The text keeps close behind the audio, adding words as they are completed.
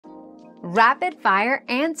Rapid fire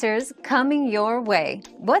answers coming your way.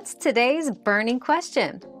 What's today's burning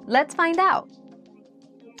question? Let's find out.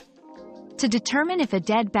 To determine if a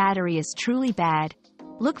dead battery is truly bad,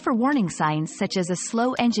 look for warning signs such as a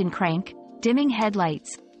slow engine crank, dimming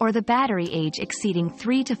headlights, or the battery age exceeding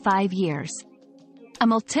 3 to 5 years. A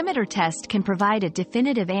multimeter test can provide a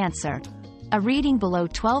definitive answer. A reading below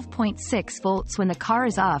 12.6 volts when the car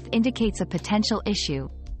is off indicates a potential issue.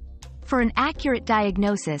 For an accurate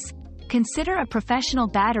diagnosis, consider a professional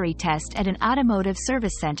battery test at an automotive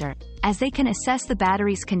service center, as they can assess the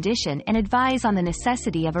battery's condition and advise on the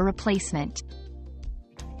necessity of a replacement.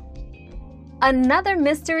 Another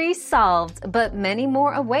mystery solved, but many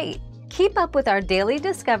more await. Keep up with our daily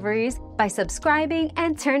discoveries by subscribing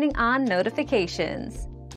and turning on notifications.